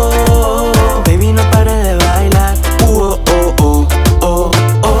 Baby, no pare de bailar.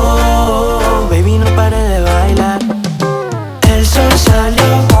 Baby, no pare de bailar. El sol salió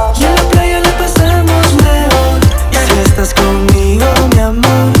y en la playa la pasamos mejor. Si estás conmigo, mi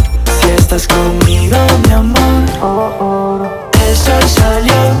amor. Si estás conmigo, mi amor. El sol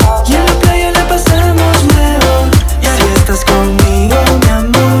salió y en la playa la pasamos mejor. Si estás conmigo, mi amor.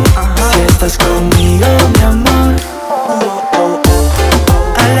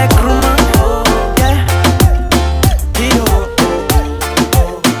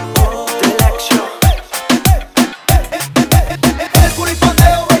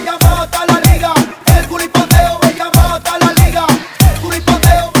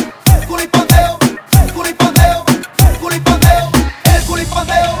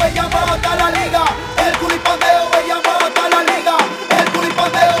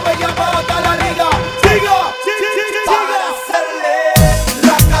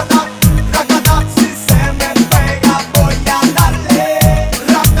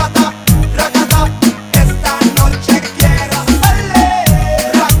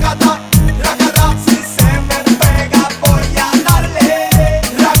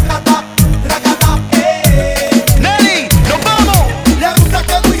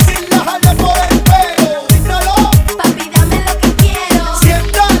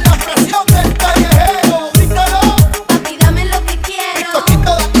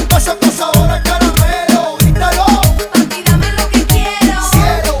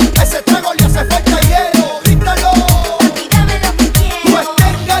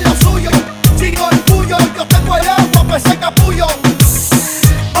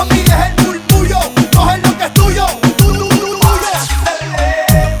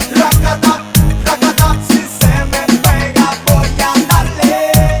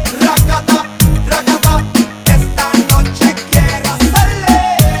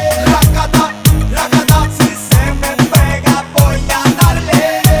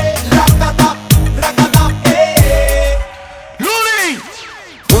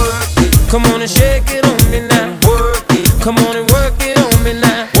 Come on and shake it on me now. Work it. Come on and work it on me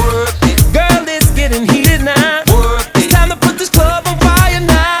now. Work it. Girl, it's getting heated now. Work it. It's time to put this club on fire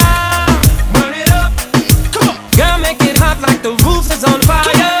now. Burn it up. Come on. Girl, make it hot like the roof is on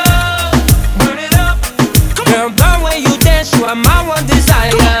fire. Burn it up. Girl, the way you dance, you are my one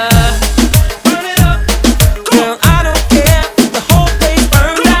desire. Burn it up. Girl, I don't care. The whole place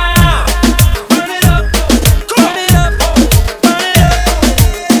burn down. Burn it up. Burn it up. Burn it up.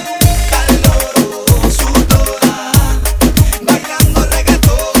 Bailando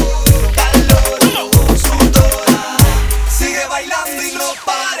reggaetón, calor, sudor. Sigue bailando y no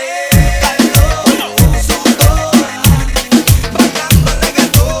pare. Calor, sudor. Bailando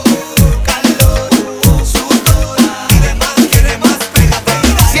reggaetón, calor, sudor. Quiere más, pégate y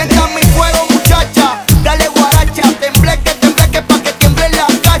dale. Sienta mi fuego, muchacha, dale guaracha, tembleque pa' que tiemble la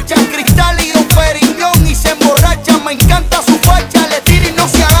cacha. Cristal y Don Periñón y se emborracha. Me encanta su facha, le tira y no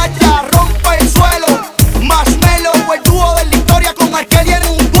se agacha. Rompe el suelo, más melo. El dúo de la historia con Arkelia en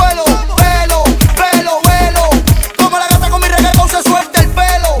un duelo. Velo, como la gata con mi reggaetón se suelta el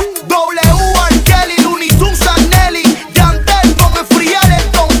pelo. W, Arkeli, Looney Tunes, Nelly, Yandel, con enfriar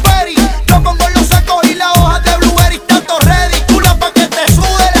el Don Perry. Yo pongo los sacos y las hojas de blueberry. Tanto ready, culo pa' que te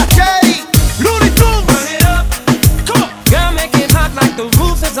sude la cherry. Looney Tunes. Burn it up. Come on. Girl, make it hot like the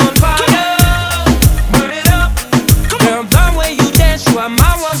roof is on fire. Burn it up. Girl, the way you dance, you are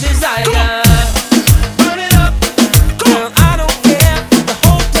my one desire. Burn it up. Girl, I don't care. The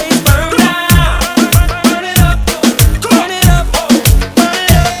whole place burn down. Burn it up. Burn it up. Burn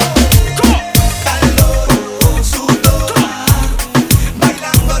it up. Come on. Calor, sudor.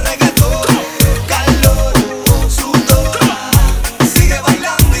 Bailando reggaetón, calor, sudor. Sigue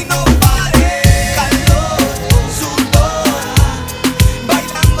bailando y no pare. Calor, sudor.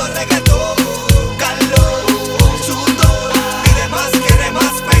 Bailando reggaetón, calor, sudor. Pide más, quiere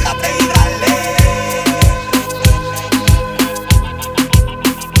más, pégate y dale.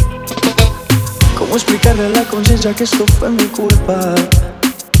 ¿Cómo explicarle a la conciencia que esto fue mi culpa?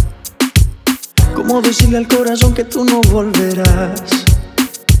 ¿Cómo decirle al corazón que tú no volverás?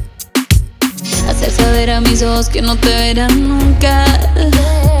 Hacer saber a mis ojos que no te verán nunca.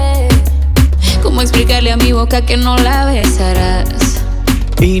 ¿Cómo explicarle a mi boca que no la besarás?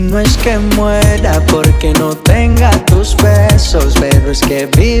 Y no es que muera porque no tenga tus besos, pero es que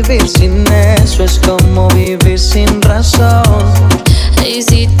vivir sin eso es como vivir sin razón. Y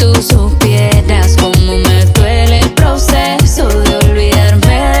si tú supieras cómo me duele el proceso de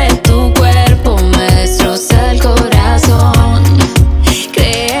olvidarme de tu cuerpo, me destroza el corazón.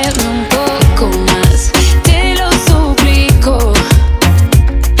 Créeme un poco más, te lo suplico,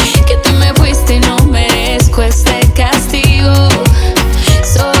 que te me fuiste y no merezco este castigo.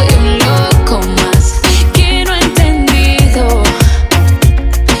 Soy un loco más que no he entendido.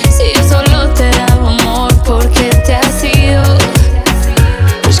 Si yo solo te daba amor, ¿por qué te has ido?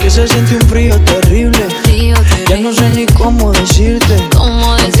 Es que se siente un frío terrible. Ya no sé ni cómo decirte.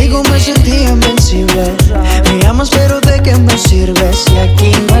 Contigo me sentí invencible. Me amas pero ¿de qué me sirves si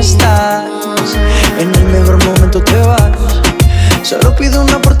aquí no estás? En el mejor momento te vas. Solo pido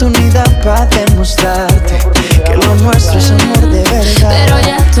una oportunidad para demostrarte que lo nuestro es amor de verdad. Pero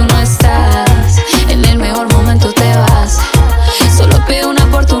ya tú no estás, en el mejor momento te vas. Solo pido una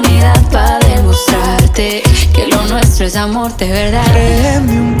oportunidad para demostrarte que lo nuestro es amor de verdad.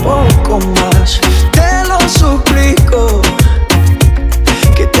 Créeme un poco más, te lo suplico,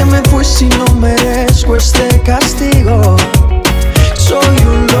 que te me fuiste y no merezco este castigo. Soy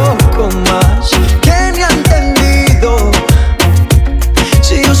un loco más que ni ha entendido.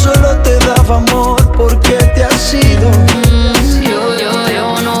 Si yo solo te daba amor, ¿por qué te has ido?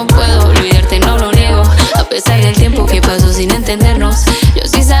 Yo no puedo olvidarte, no lo niego. A pesar del tiempo que pasó sin entendernos, yo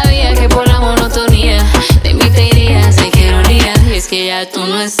sí sabía que por la monotonía de mí te irías, sé que ironía. Y es que ya tú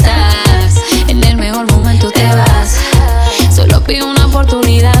no estás, en el mejor momento te vas. Solo pido una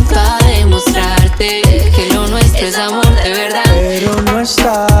oportunidad para demostrarte que lo nuestro es amor de verdad. Pero no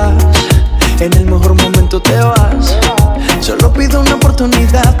estás, en el mejor momento te vas. Solo pido una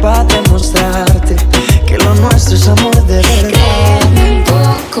oportunidad para demostrarte que lo nuestro es amor de verdad. Créeme un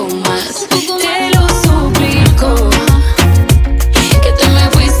poco más, te lo suplico, que te me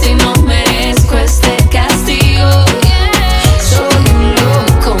fuiste y no merezco este castigo. Soy un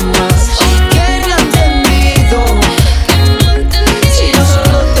loco más que no ha entendido. Si yo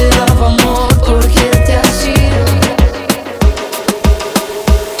solo te daba amor, ¿por qué te has ido?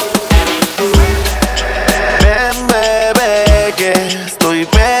 Ven, bebé, que estoy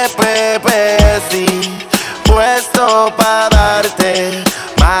sí, puesto para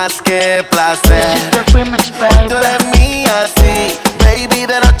baby,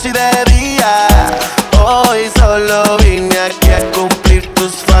 de noche y de día. Hoy solo vine aquí a cumplir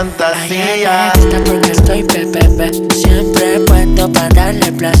tus fantasías. Ay, porque estoy pepepe, siempre puesto para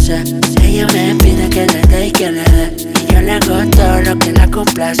darle placer. Ella me pide que le dé y que le dé, y yo le hago todo lo que la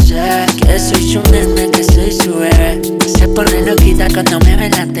complace. Que soy su nene, que soy su bebé. Se pone loquita cuando me ve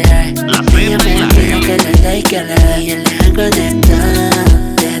la TV. Ella me pide que le dé y que le dé, y yo le hago de todo,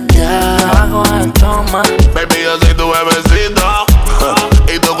 de todo. Hago de toma. Baby, yo soy tu bebecito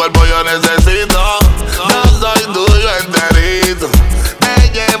y tu cuerpo yo necesito. Yo soy tuyo enterito,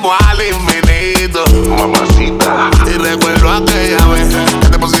 te llevo al infinito, mamacita. Y recuerdo aquella vez que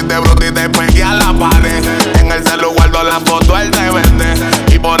te pusiste bruta y te pegué a la pared. En el celular guardo la foto, él te vende,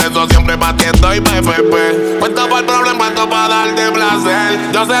 y por eso siempre pa' ti estoy PPP. Puesto para el problema, puesto para darte placer.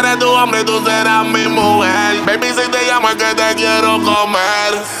 Yo seré tu hombre y tú serás mi mujer. Baby, si te llamo es que te quiero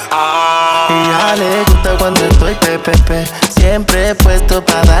comer. Ella le gusta cuando estoy PPP, siempre puesto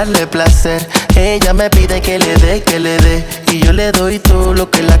para darle placer. Ella me pide que le dé, y yo le doy todo lo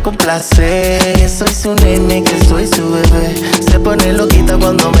que la complace. Que soy su nene, que soy su bebé. Se pone loquita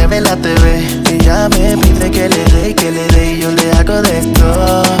cuando me ve la TV. Ella me pide que le dé, y yo le hago de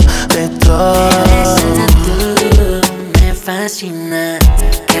todo, de todo. Esa tú me fascina,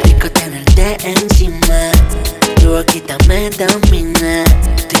 qué rico tenerte encima. Tu boquita me domina,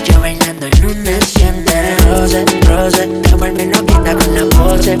 tú y yo bailando en una hacienda. Rose, rose, te vuelve loquita con la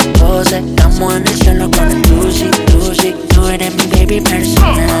pose, pose. Estamos en el cielo con el Lucy, Lucy. Tú eres mi baby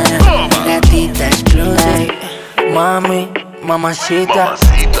personal, gatita exclusive. Mami, mamacita,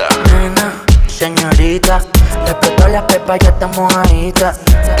 nena, señorita. Explotó la pepa, ya estamos ahitas.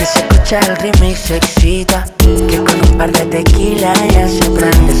 Que se escucha el remix, se excita. Que con un par de tequila ya se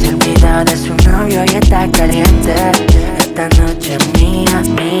prende. Se olvida de su novio y está caliente. Esta noche es mía,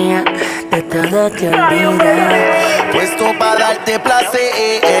 mía, de todo te olvidas. Puesto para darte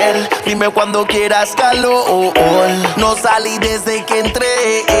placer, dime cuando quieras calor. No salí desde que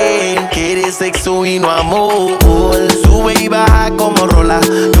entré, quieres sexo y no amor. Sube y baja como rola,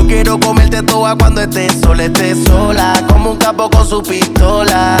 yo quiero comerte toda cuando estés sola. Como un capo con su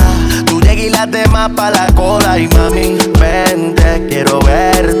pistola, tú llegas y las demás pa' la cola. Y mami, vente, quiero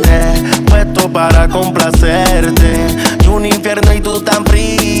verte, puesto para complacerte. Y un infierno y tú tan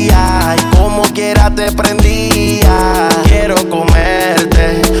fría, y como quiera te prendía. Quiero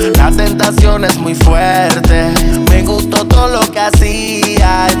comerte, la tentación es muy fuerte. Me gustó todo lo que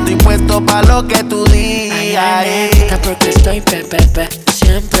hacía, estoy puesto pa' lo que tú digas. Porque estoy pepepe,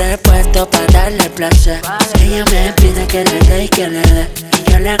 siempre puesto para darle placer. Ella me pide que le dé y que le dé,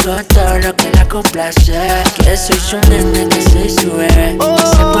 y yo le hago todo lo que la complace. Que soy su nene, que soy su bebé.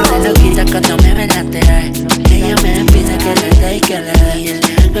 Se pone loquita cuando me ve la TV. Ella me pide que le dé y que le dé, y yo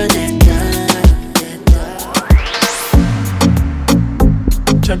le hago de todo.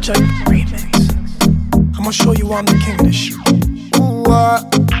 Check, check, remix. I'ma show you I'm the king of this shit.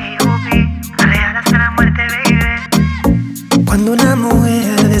 Cuando una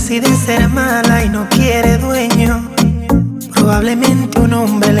mujer decide ser mala y no quiere dueño, probablemente un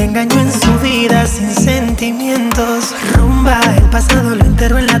hombre le engañó en su vida sin sentimientos. Rumba, el pasado lo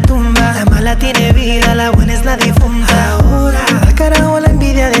enterró en la tumba. La mala tiene vida, la buena es la difunta. Ahora, al carajo la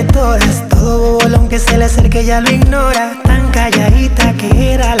envidia de todas. Todo bobo, aunque se le acerque ya lo ignora. Tan calladita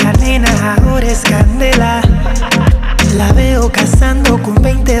que era la nena, ahora es candela. La veo cazando con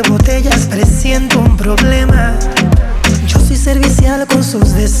 20 botellas, presiento un problema. Yo soy servicial con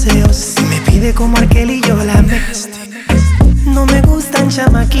sus deseos, si me pide como Arkel y yo la mezclo. No me gustan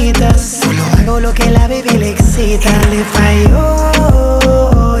chamaquitas, solo hago lo que la baby le excita. Él le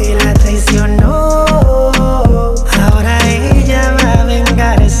falló y la traicionó, ahora ella va a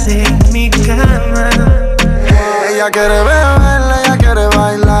vengarse en mi cama. Ella quiere beber, ella quiere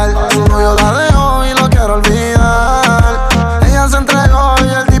bailar, su novio la dejó y lo quiere olvidar. Ella se entregó y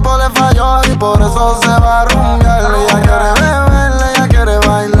el tipo le falló, y por eso se va a rumbear. Ella quiere beber, ella quiere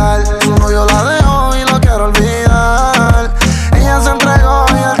bailar, su novio la dejó y lo quiere olvidar. Ella se entregó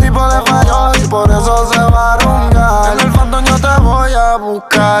y el tipo le falló, y por eso se va a rumbear. En el fondo yo te voy a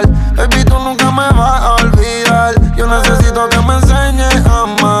buscar, baby, tú nunca me vas a olvidar. Yo necesito que me enseñes a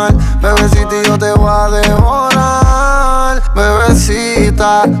amar, bebecita, y yo te voy a devorar.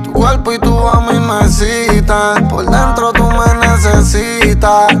 Bebecita, tu cuerpo y tu a mí me citan, por dentro tú me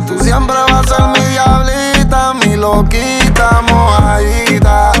necesitas. Tú siempre vas a ser mi diablita, mi loquita,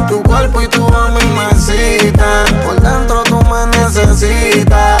 mojadita. Tu cuerpo y tu a mí me citan, por dentro tú me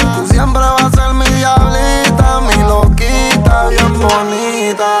necesitas. Tú siempre vas a ser mi diablita, mi loquita, bien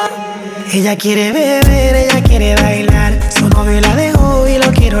bonita. Ella quiere beber, ella quiere bailar, su novio la dejó y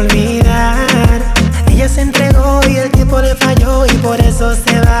lo quiere olvidar. Ella se entregó y el tiempo tipo le falló y por eso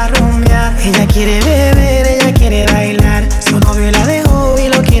se va a rumbear. Ella quiere beber, ella quiere bailar. Su novio la dejó y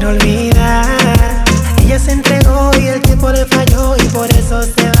lo quiere olvidar. Ella se entregó y el tipo le falló y por eso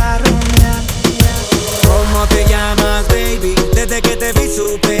se va a rumbear. ¿Cómo te llamas, baby? Desde que te vi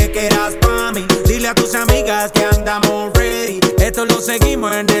supe que eras pa' mí. Dile a tus amigas que andamos ready. Esto lo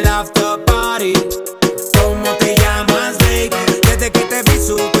seguimos en el after party. ¿Cómo te llamas, baby? Desde que te vi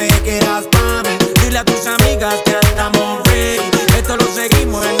supe que eras pa' mí. Dile a tus amigas que andamos ready. Esto lo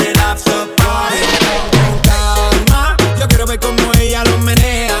seguimos en el after party. Con calma, yo quiero ver cómo ella lo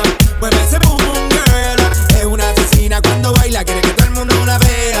menea. Mueve ese boom boom girl. Es una asesina cuando baila, quiere que todo el mundo la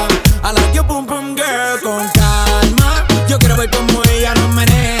vea. I like your boom boom girl. Con calma, yo quiero ver cómo ella lo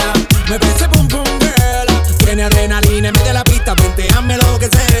menea. Mueve ese boom boom girl. Tiene adrenalina en medio de la pista, venteame lo que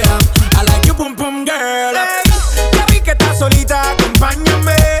sea. I like your boom boom girl. Ya vi que estás solita,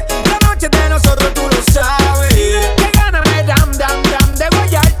 acompáñame. La noche de nosotros tú lo sabes. Que ganas me dan de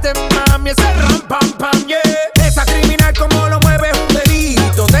guayarte, mami. Ese ram pam pam, yeah. Esa criminal como lo mueve es un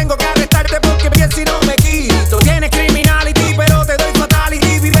delito. Tengo que arrestarte porque bien si no me quito. Tienes criminality pero te doy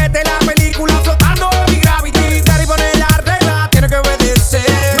fatality. Vivete la película flotando en mi gravity. Daddy pone la regla, tiene que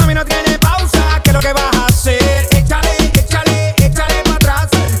obedecer. Mami no tiene pausa, ¿qué es lo que vas a hacer? Échale, échale, échale pa' atrás.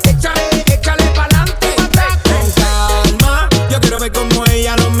 Échale, échale pa'lante. Con calma, yo quiero ver cómo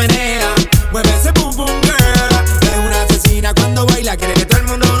ella lo menea. Mueve ese boom boom girl. Es una asesina cuando baila, quiere que todo el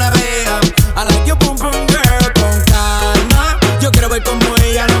mundo la vea. I like your boom boom girl. Con calma, yo quiero ver cómo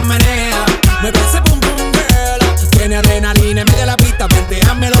ella lo menea. Mueve ese boom boom girl. Tiene adrenalina en medio de la pista,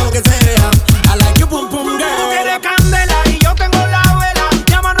 venteame lo que sea. I like your boom boom girl. Tú quieres candela y yo tengo la vela.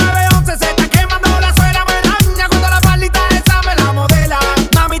 Llama 911, se está quemando la suela. Me daña cuando la palita esa me la modela.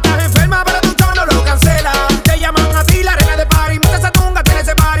 Mami, estás enferma, pero tu show no lo cancela. Te llaman a ti la reina de party. Mete esa tunga, tiene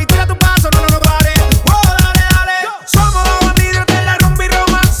ese party. Tira tu paso, no pares. Oh, dale, dale. Somos los bandidos de la rumba y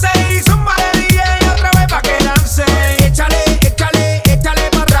romance. Y zumba de DJ otra vez pa' que lance. Échale, échale, échale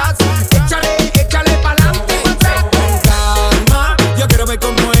pa' atrás. Échale, échale pa'lante. Con calma, yo quiero ver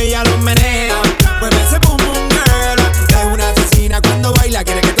cómo ella lo menea. Mueve ese boom boom girl. Es una asesina cuando baila,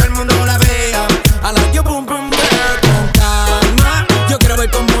 quiere que todo el mundo la vea. I like your boom boom girl. Con calma, yo quiero ver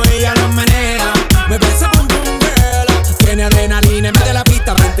cómo ella lo menea. Mueve ese boom boom girl. Tiene adrenalina en medio de la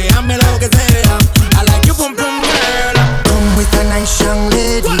pista, venteame lo que sea. I like your boom boom girl. Come with a nice young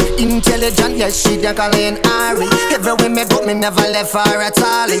lady, intelligent, yes, she the Colleen Ari. Everywhere me but me never left her at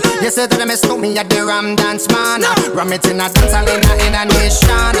all. You said that I miss me at the Ram Dance Man. Ram it in a dance hall in a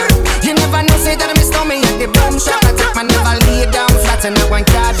nation. You never know, say that I miss me at the Boom Shop. I take my never lay down flat in a one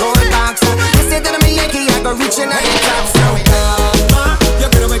cardboard box. You said that I'm a Yankee, I go reaching at the top. So calma, yo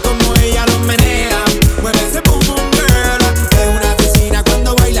quiero ver cómo ella lo menea. Mueve ese boom boom girl. Es una asesina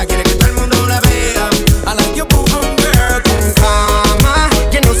cuando baila, quiere que todo el mundo la vea. I like your boom boom girl. Con calma,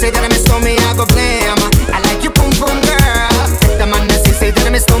 you know, say that I miss me, I go blame. I like your boom boom girl. The man that say that I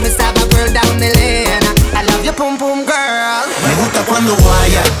miss me, stab a girl down the lane. I love your boom boom girl. Me gusta cuando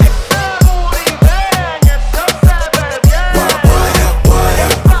guaya.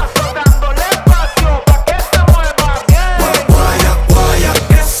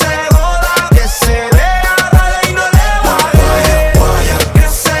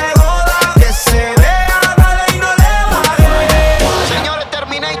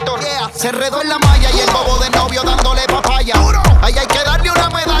 Se enredó en la malla y el bobo de novio dándole papaya. Ahí hay que darle una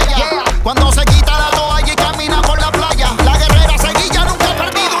medalla. Cuando se quita la toalla y camina por la playa. La guerrera seguilla nunca ha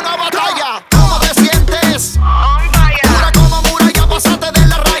perdido una batalla. ¿Cómo te sientes? Dura como muralla, pásate de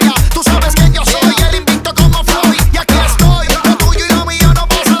la raya. Tú sabes que yo soy el invicto como Floyd. Y aquí estoy, lo tuyo y lo mío no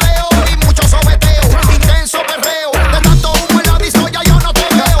pasa de hoy. Mucho someteo, intenso perreo. De tanto humo en la disco ya yo no te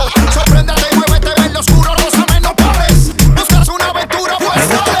veo. Sorpréndete y muévete en lo oscuro, rózame, no pares. Buscas una aventura, pues Me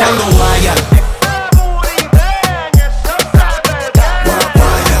gusta cuando guaya.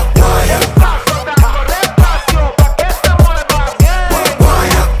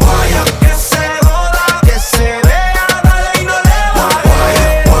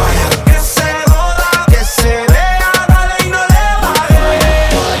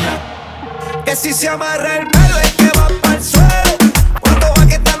 Que si se amarra el pelo es que va pa'l suelo. Cuando va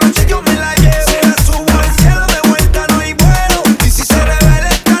que esta noche yo me la llevo. Si la subo al cielo de vuelta no hay vuelo. Y si se revela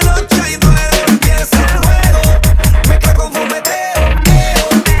esta noche y no le empieza el juego. Mezcla con fumeteo,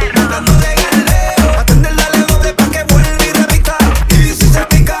 matando de galeo. Atenderla le doble pa' que vuelva y repita. Y si se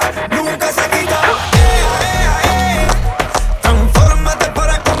pica, nunca se quita. Transfórmate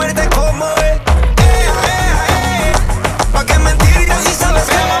para comerte como es. Pa' que mentir y sabes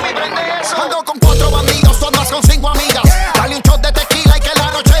que mami prende eso. Ando con 4 bandidos, tú andas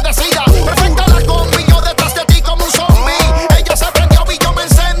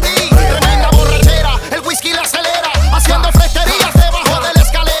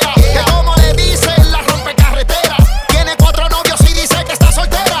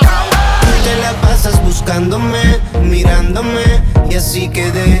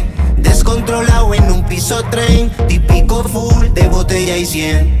quedé descontrolado en un piso tren, típico full de botella y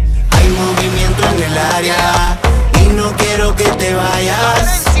 100. Hay movimiento en el área y no quiero que te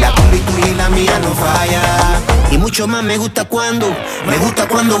vayas. La combi tuya y la mía no falla. Y mucho más me gusta cuando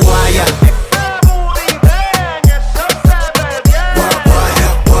guaya.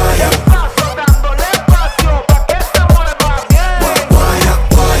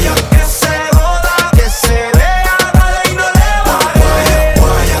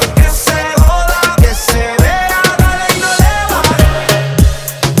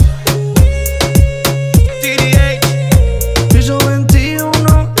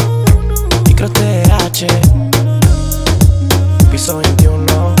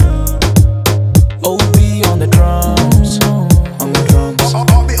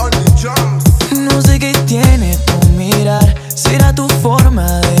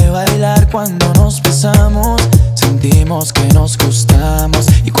 Cuando nos besamos, sentimos que nos gustamos.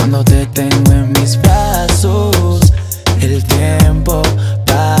 Y cuando te tengo en mis brazos, el tiempo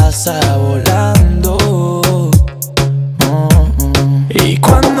pasa volando. Y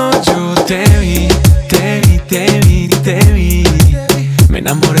cuando yo te vi, me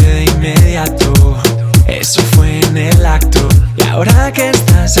enamoré de inmediato. Eso fue en el acto. Y ahora que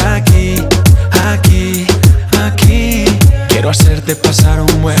estás aquí, quiero hacerte pasar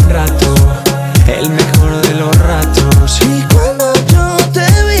un buen rato, el mejor de los ratos. Y cuando yo te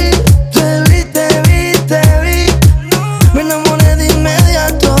vi, me enamoré de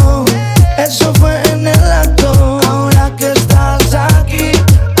inmediato. Eso fue en el acto. Ahora que estás aquí,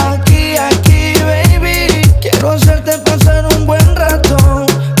 baby, quiero hacerte pasar un buen rato,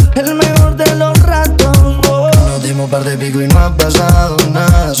 el mejor de los ratos. Nos dimos par de pico y no ha pasado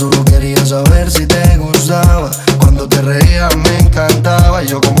nada. Solo quería saber si te gustaba. Cuando te reías me encantaba.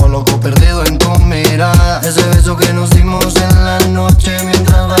 Yo como loco perdido en tu mirada. Ese beso que nos dimos en la noche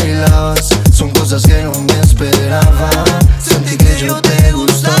mientras bailabas, son cosas que no me esperaba. Sentí que yo te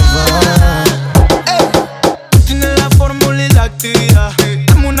gustaba. Tienes la fórmula y la actividad.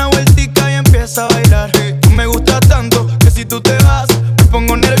 Dame una vueltica y empieza a bailar. Tú me gustas tanto que si tú te vas me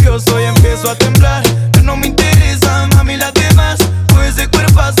pongo nervioso y empiezo a temblar. Ya no me interesa, mami, las demás. Con ese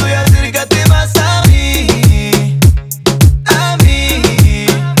cuerpazo y acércate más a mí.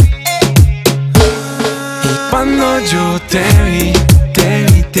 Y cuando yo te vi,